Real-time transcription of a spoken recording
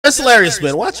Just hilarious,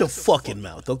 man. Watch your fucking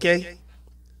mouth, okay?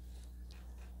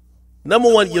 Number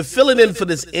one, you're filling in for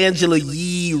this Angela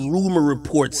Yee rumor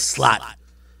report slot.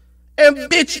 And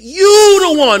bitch,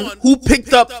 you the one who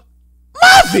picked up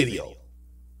my video.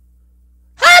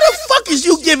 How the fuck is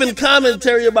you giving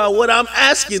commentary about what I'm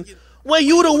asking when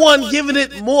you the one giving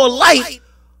it more light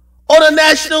on a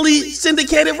nationally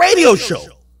syndicated radio show?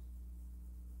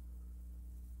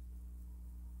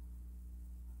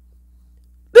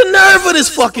 The nerve of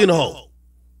this fucking hoe.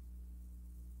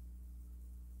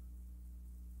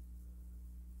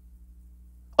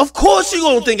 Of course you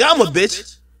gonna think I'm a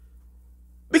bitch.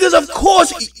 Because of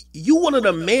course you one of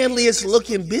the manliest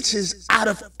looking bitches out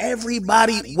of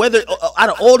everybody, whether out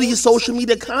of all these social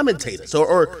media commentators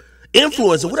or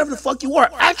influencers, whatever the fuck you are.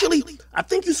 Actually, I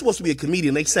think you're supposed to be a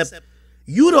comedian, except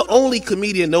you the only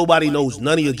comedian nobody knows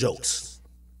none of your jokes.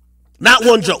 Not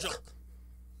one joke.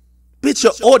 Bitch,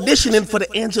 you're auditioning for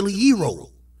the Angela Yee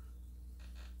role.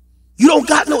 You don't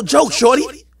got no joke, shorty.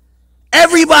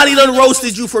 Everybody done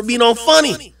roasted you for being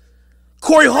unfunny.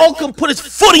 Corey Holcomb put his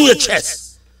foot in your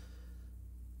chest.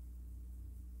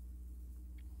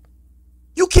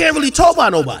 You can't really talk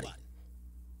about nobody.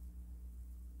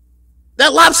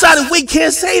 That lopsided wig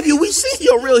can't save you. We see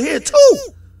your real hair too.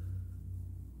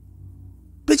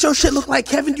 Bitch, your shit look like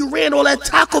Kevin Durant, all that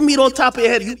taco meat on top of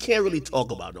your head. You can't really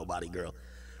talk about nobody, girl.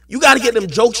 You got to get them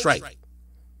jokes right.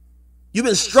 You've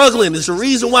been struggling. There's a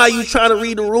reason why you trying to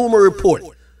read the rumor report.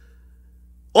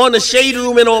 On the Shade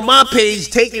Room and on my page,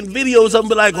 taking videos of them,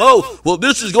 be like, oh, well,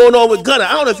 this is going on with Gunna.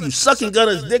 I don't know if you sucking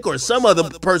Gunna's dick or some other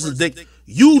person's dick.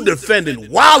 You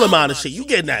defending wild amount of shit. You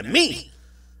getting at me.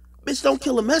 Bitch, don't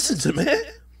kill a messenger, man.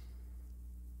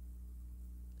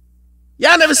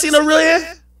 Y'all never seen her real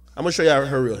hair? I'm going to show y'all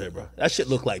her real hair, bro. That shit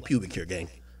look like pubic hair, gang.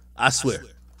 I swear.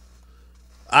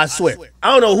 I swear.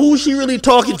 I don't know who she really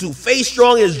talking to. Face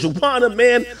strong as Joanna,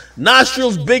 man.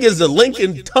 Nostrils big as the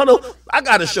Lincoln Tunnel. I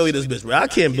gotta show you this bitch, bro. I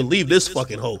can't believe this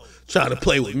fucking hoe trying to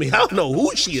play with me. I don't know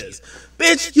who she is.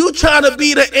 Bitch, you trying to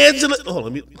be the Angela. Hold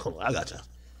on, I got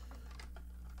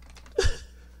you.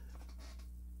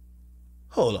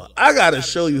 Hold on. I gotta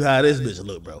show you how this bitch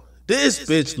look, bro. This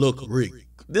bitch look rigged.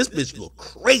 This bitch look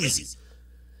crazy.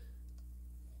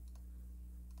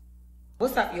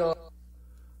 What's up, y'all?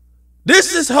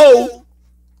 This is hoe.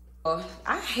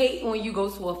 I hate when you go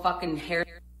to a fucking hair.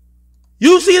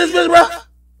 You see this bitch, bro?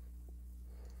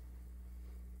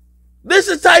 This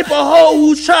is the type of hoe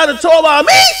who's trying to talk about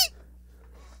me.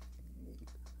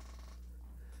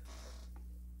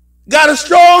 Got a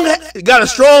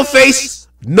strong face,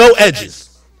 no edges.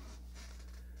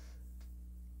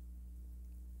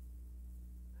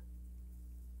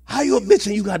 How you a bitch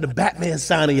and you got the Batman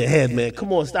sign on your head, man?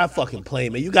 Come on, stop fucking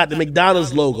playing, man. You got the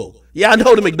McDonald's logo. Yeah, I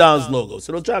know the McDonald's logo,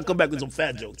 so don't try to come back with some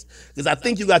fat jokes, because I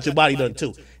think you got your body done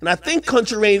too. And I think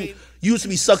Country Wayne used to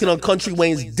be sucking on Country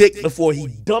Wayne's dick before he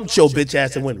dumped your bitch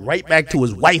ass and went right back to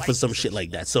his wife or some shit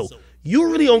like that. So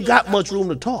you really don't got much room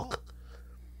to talk.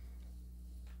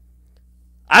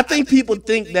 I think people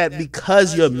think that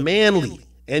because you're manly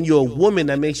and you're a woman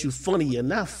that makes you funny, you're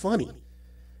not funny.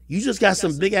 You just got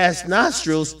some big ass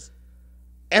nostrils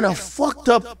and a fucked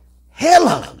up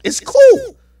hairline. It's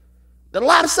cool. The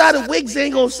lopsided wigs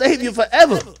ain't gonna save you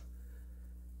forever.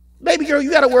 Baby girl, you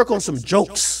gotta work on some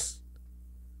jokes.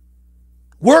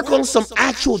 Work on some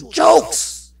actual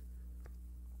jokes.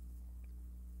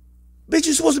 Bitch,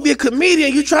 you're supposed to be a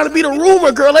comedian. You trying to be the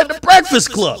rumor girl at the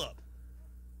Breakfast Club.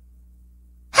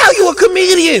 How you a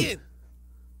comedian?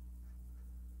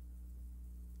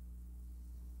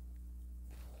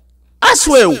 I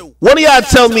swear, one of y'all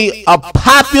tell me a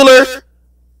popular,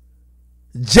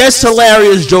 just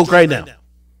hilarious joke right now.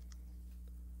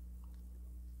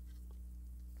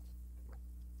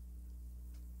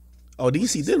 Oh,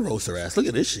 DC did roast her ass. Look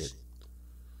at this shit.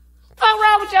 What's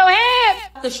wrong with your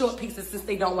head? The short pieces since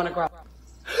they don't want to grow.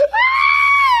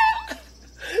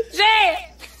 Jan!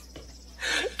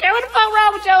 Girl, what the fuck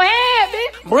wrong with your head,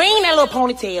 bitch? Bring that little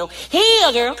ponytail.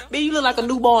 Here, girl. Bitch, you look like a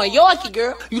newborn Yorkie,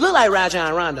 girl. You look like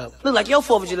Rajon Rondo. Look like your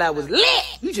 4th of July was lit.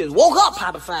 You just woke up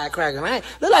popping firecracker, man.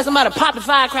 Look like somebody popped a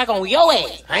firecracker on your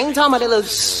ass. I ain't talking about that little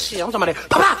shit. I'm talking about that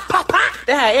pop, pop, pop.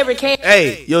 That how every can.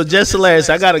 Hey, yo, just hilarious.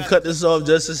 I gotta cut this off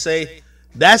just to say,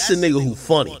 that's the nigga who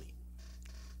funny.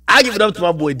 I give it up to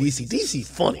my boy DC. DC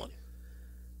funny.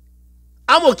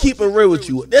 I'm gonna keep it real with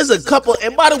you. There's a couple,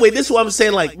 and by the way, this is what I'm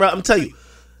saying, like, bro, I'm telling you,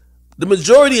 the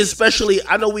majority, especially,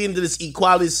 I know we into this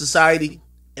equality society,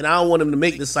 and I don't want them to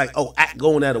make this like, oh, act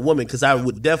going at a woman, because I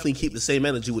would definitely keep the same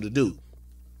energy with a dude.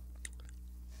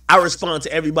 I respond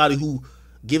to everybody who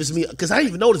gives me, because I didn't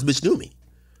even know this bitch knew me.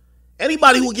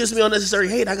 Anybody who gives me unnecessary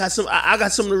hate, I got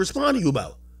something to respond to you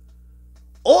about.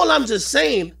 All I'm just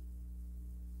saying,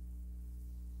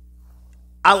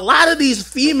 a lot of these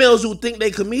females who think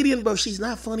they comedian, bro, she's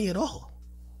not funny at all.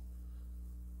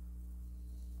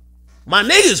 My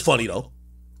nigga's funny though.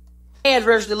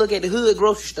 Versus to look at the hood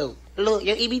grocery store. Look,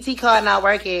 your EBT card not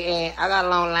working, and I got a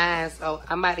long line, so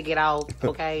I'm about to get off.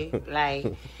 Okay, like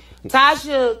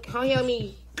Tasha, come help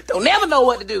me. Don't never know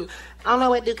what to do. I don't know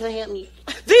what to do. Come help me.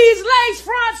 These lace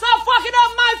fronts are fucking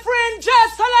up my friend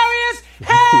Jess Hilarious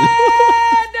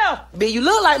head. Bitch, you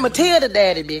look like Matilda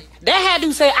daddy, bitch. That had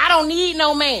to say, I don't need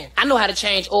no man. I know how to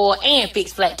change oil and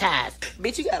fix flat tires.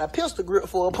 Bitch, you got a pistol grip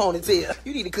for a ponytail.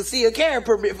 You need a concealed carry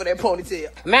permit for that ponytail.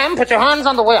 Man, put your hands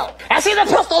on the wheel. I see the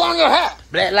pistol on your hat.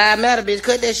 Black Lives Matter, bitch.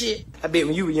 Cut that shit. I bet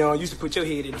when you were young, you used to put your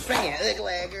head in the fan.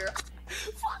 Ugly ass girl.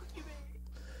 Fuck you, man.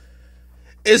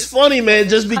 It's funny, man,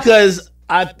 just because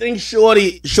I think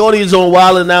Shorty is on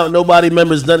Wildin' Out. Nobody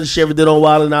remembers nothing she ever did on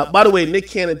Wildin' Out. By the way, Nick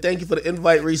Cannon, thank you for the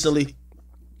invite recently.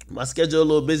 My schedule a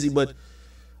little busy, but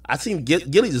I seen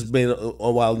Gilly just been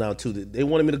on Wildin' Out too. They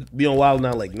wanted me to be on Wildin'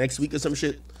 Out like next week or some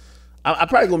shit. I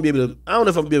probably gonna be able to. I don't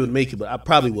know if I'm gonna be able to make it, but I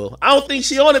probably will. I don't think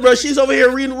she on it, bro. She's over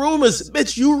here reading rumors.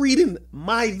 Bitch, you reading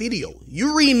my video.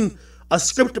 You reading a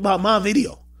script about my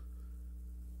video.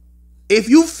 If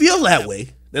you feel that way,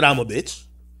 that I'm a bitch,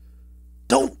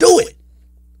 don't do it.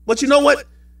 But you know what?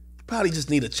 You probably just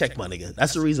need to check, my nigga.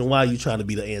 That's the reason why you trying to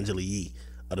be the Angela Yee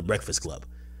of the Breakfast Club.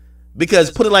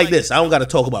 Because put it like this, I don't got to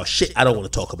talk about shit I don't want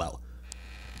to talk about.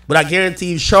 But I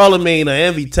guarantee you, Charlamagne or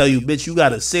Envy tell you, bitch, you got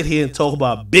to sit here and talk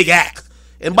about Big Act.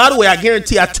 And by the way, I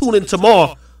guarantee I tune in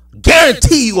tomorrow,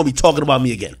 guarantee you going to be talking about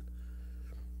me again.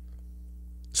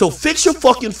 So fix your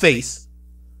fucking face,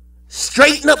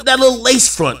 straighten up that little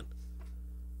lace front,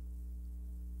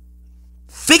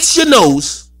 fix your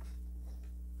nose,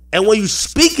 and when you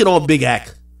speaking on Big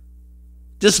Act,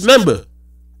 just remember,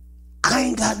 I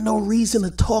ain't got no reason to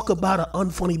talk about an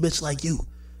unfunny bitch like you.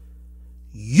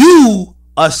 You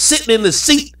are sitting in the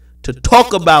seat to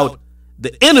talk about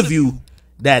the interview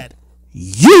that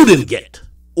you didn't get,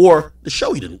 or the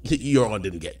show you're on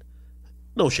didn't get.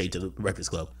 No shade to the Breakfast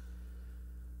Club.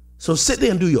 So sit there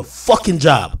and do your fucking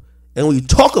job. And when you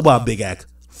talk about Big Act,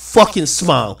 fucking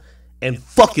smile and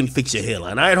fucking fix your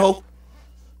hairline. All right, ho?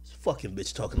 This fucking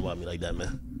bitch talking about me like that,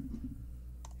 man.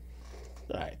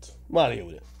 All right, I'm out of here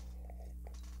with it.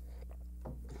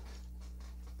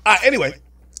 All right, anyway,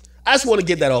 I just want to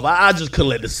get that off. I just couldn't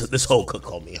let this whole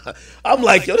cook on me. I'm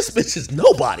like, yo, this bitch is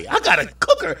nobody. I got to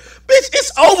cook her. Bitch,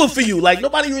 it's over for you. Like,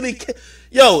 nobody really cares.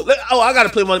 Yo, I got to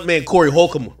play my man Corey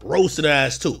Holcomb roasting her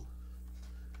ass, too.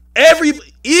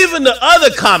 Even the other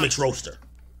comics roaster.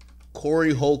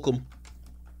 Corey Holcomb.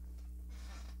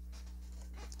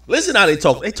 Listen how they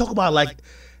talk. They talk about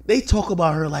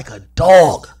her like a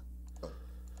dog.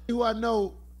 Who I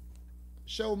know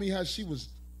showed me how she was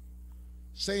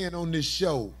saying on this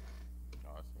show,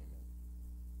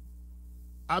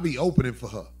 I be opening for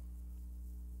her.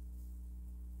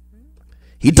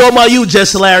 He talking about you,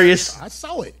 Jess Hilarious. I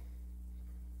saw it.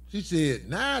 She said,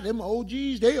 nah, them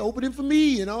OGs, they opening for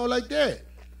me and all like that.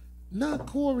 Not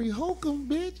Corey Holcomb,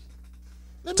 bitch.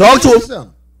 Let me Talk to tell you him.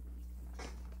 something.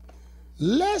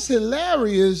 Les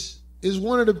Hilarious is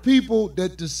one of the people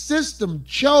that the system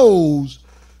chose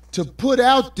to put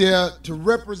out there to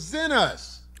represent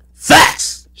us.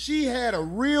 Facts. She had a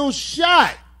real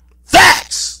shot.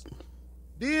 Facts.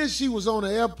 Then she was on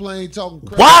an airplane talking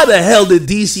crap. Why the hell did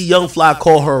DC Young Fly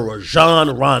call her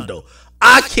Rajon Rondo?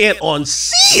 I can't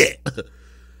unsee it.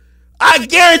 I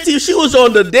guarantee if she was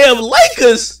on the damn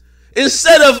Lakers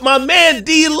instead of my man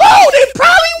D-Lo, they'd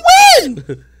probably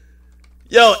win.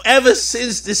 Yo, ever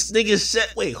since this nigga said,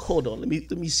 wait, hold on, let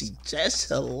me see. Jess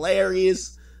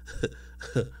Hilarious.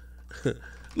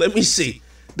 Let me see.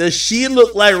 Does she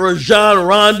look like Rajon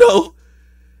Rondo?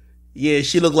 Yeah,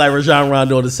 she looked like Rajon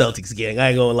Rondo on the Celtics gang. I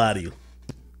ain't gonna lie to you.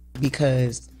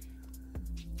 Because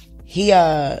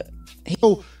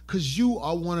Because you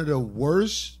are one of the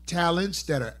worst talents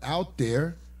that are out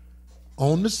there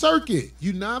on the circuit.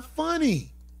 You're not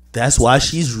funny. That's why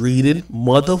she's reading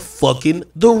motherfucking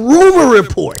the rumor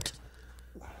report.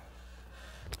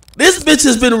 This bitch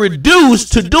has been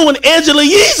reduced to doing Angela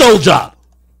Yee's old job.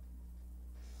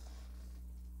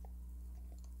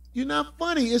 You're not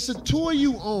funny. It's a tour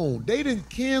you own. They done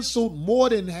canceled more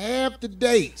than half the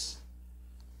dates.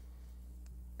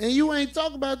 And you ain't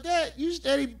talking about that. You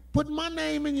steady putting my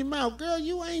name in your mouth. Girl,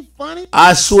 you ain't funny.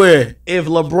 I swear, if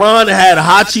LeBron had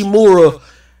Hachimura,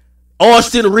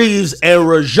 Austin Reeves, and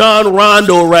Rajon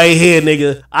Rondo right here,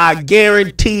 nigga, I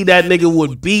guarantee that nigga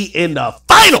would be in the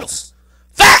finals.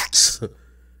 Facts.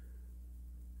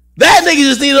 That nigga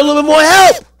just need a little bit more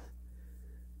help.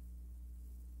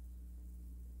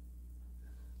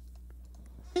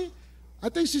 I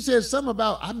think she said something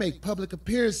about I make public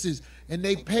appearances and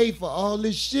they pay for all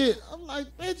this shit. I'm like,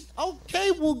 bitch,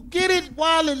 okay, well get it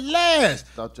while it lasts.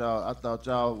 I thought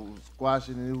y'all was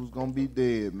squashing and it was gonna be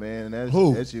dead, man. That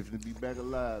shit finna be back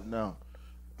alive now.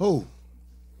 Who?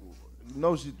 You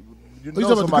know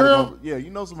talking about the girl? You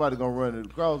know somebody gonna run it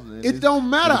across. It don't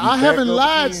matter. I haven't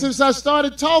lied since I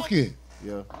started talking.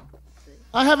 Yeah.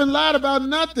 I haven't lied about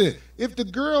nothing. If the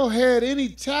girl had any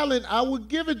talent, I would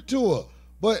give it to her.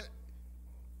 But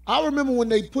I remember when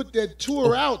they put that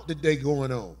tour out that they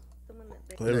going on.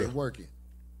 It ain't working.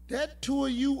 That tour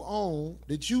you own,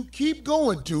 that you keep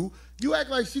going to, you act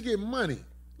like she get money.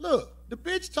 Look, the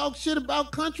bitch talked shit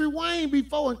about Country Wayne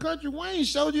before, and Country Wayne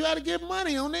showed you how to get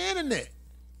money on the internet.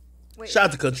 Wait, shout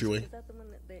out to Country Wayne.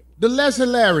 The less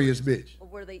hilarious bitch.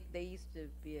 Were they used to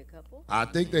be a couple? I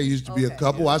think they used to be a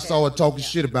couple. I saw her talking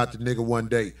shit about the nigga one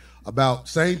day. About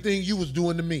same thing you was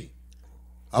doing to me.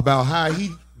 About how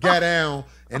he got down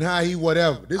and how he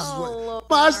whatever. This is what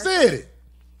but I said it.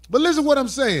 But listen what I'm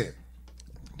saying.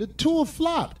 The tour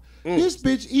flopped. This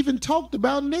bitch even talked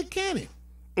about Nick Cannon.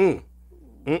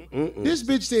 This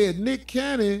bitch said Nick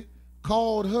Cannon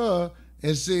called her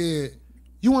and said,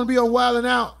 you want to be on Wild 'N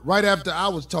Out? Right after I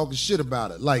was talking shit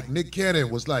about it. Like Nick Cannon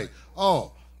was like,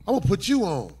 oh, I'm going to put you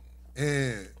on.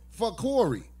 And fuck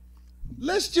Corey.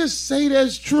 Let's just say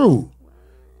that's true.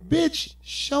 Bitch,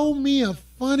 show me a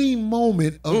funny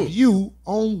moment of you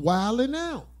on Wild 'N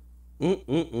Out.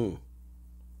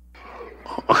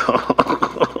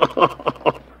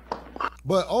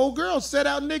 But old girl set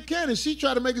out Nick Cannon. She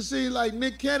tried to make it seem like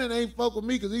Nick Cannon ain't fuck with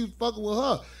me because he was fucking with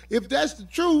her. If that's the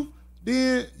truth,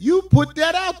 then you put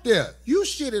that out there. You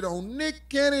shitted on Nick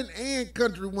Cannon and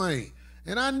Country Wayne.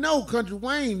 And I know Country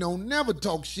Wayne don't never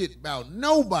talk shit about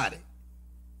nobody.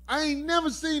 I ain't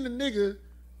never seen a nigga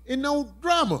in no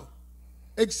drama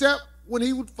except when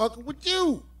he was fucking with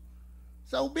you.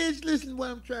 So, bitch, listen to what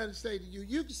I'm trying to say to you.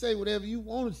 You can say whatever you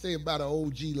want to say about an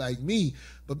OG like me,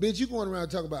 but, bitch, you going around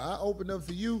talking about I opened up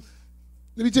for you.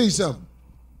 Let me tell you something.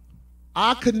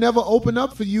 I could never open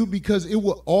up for you because it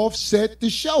would offset the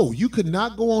show. You could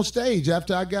not go on stage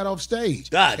after I got off stage.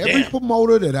 God Every damn.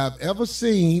 promoter that I've ever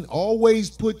seen always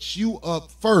puts you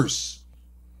up first,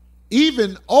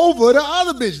 even over the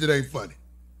other bitch that ain't funny.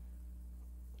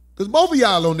 Because both of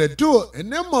y'all on that tour,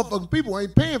 and them motherfucking people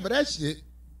ain't paying for that shit.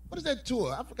 What is that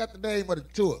tour? I forgot the name of the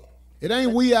tour. It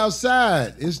ain't We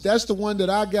Outside. That's the one that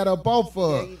I got up off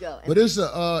of. There you go. But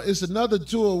it's another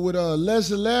tour with Les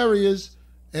Hilarious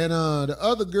and the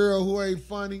other girl who ain't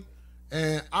funny.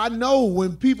 And I know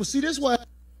when people see this one.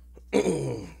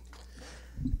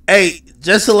 Hey,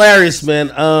 just hilarious,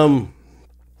 man.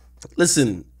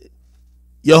 Listen,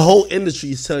 your whole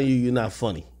industry is telling you you're not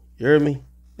funny. You heard me?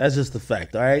 That's just the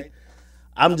fact, all right?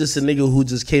 I'm just a nigga who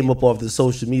just came up off the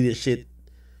social media shit.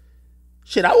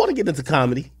 Shit, I want to get into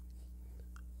comedy.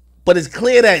 But it's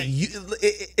clear that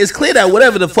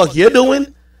whatever the fuck you're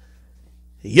doing,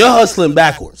 you're hustling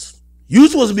backwards. You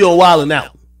supposed to be on Wild 'N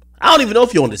Out. I don't even know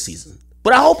if you're on this season,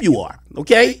 but I hope you are,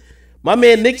 okay? My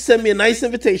man Nick sent me a nice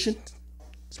invitation.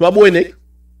 It's my boy Nick.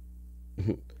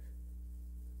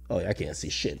 Oh, yeah, I can't see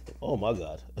shit. Oh, my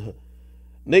God.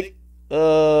 Nick,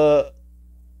 oh,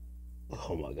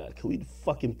 my God. Can we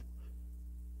fucking...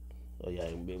 Oh, yeah, I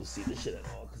ain't gonna be able to see this shit at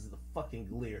all because of the fucking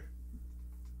glare.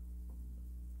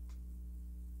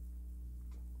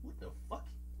 What the fuck?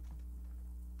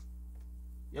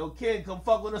 Yo, kid, come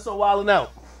fuck with us on Wild 'N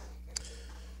Out.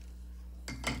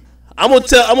 I'm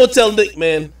gonna tell Nick,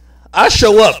 man, I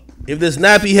show up if this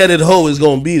nappy-headed hoe is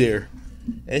gonna be there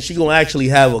and she gonna actually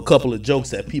have a couple of jokes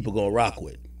that people gonna rock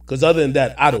with. Because other than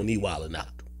that, I don't need Wild 'N Out.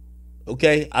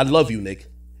 Okay? I love you, Nick,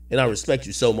 and I respect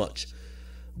you so much.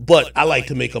 But I like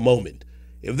to make a moment.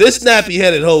 If this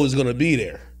nappy-headed hoe is going to be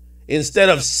there, instead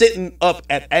of sitting up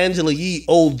at Angela Yee's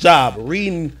old job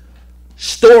reading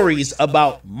stories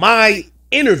about my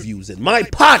interviews and my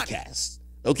podcast,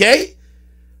 okay?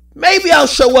 Maybe I'll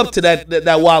show up to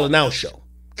that Wild 'N Out show.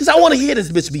 Because I want to hear this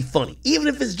bitch be funny, even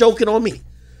if it's joking on me.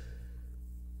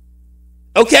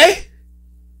 Okay?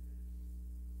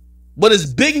 But this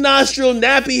big nostril,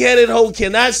 nappy-headed hoe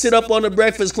cannot sit up on the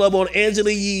Breakfast Club on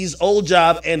Angela Yee's old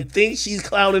job and think she's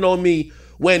clowning on me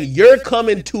when you're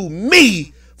coming to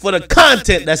me for the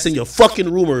content that's in your fucking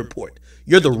rumor report.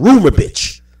 You're the rumor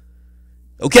bitch.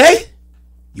 Okay?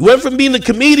 You went from being the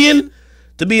comedian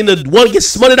to being the one that gets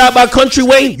smutted out by Country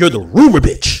Wayne. You're the rumor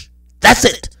bitch. That's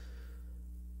it.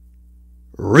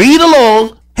 Read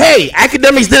along. Hey,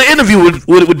 Akademiks did an interview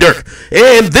with Dirk,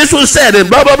 and this was said, and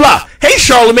blah, blah, blah. Hey,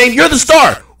 Charlamagne, you're the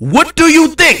star. What do you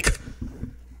think?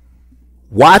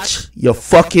 Watch your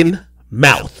fucking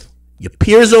mouth. Your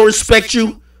peers don't respect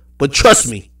you, but trust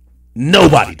me,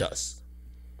 Nobody does.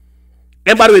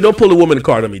 And by the way, don't pull a woman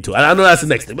card on me too. I know that's the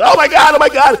next thing. But oh my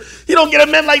God, you don't get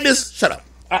a man like this. Shut up.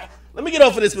 All right, let me get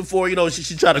off of this before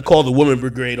she try to call the woman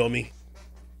brigade on me.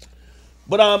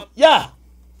 But yeah,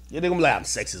 they're gonna be like I'm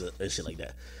sexist and shit like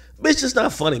that. Bitch, it's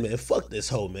not funny, man. Fuck this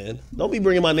hoe, man. Don't be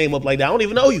bringing my name up like that. I don't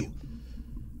even know you.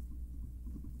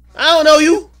 I don't know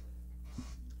you.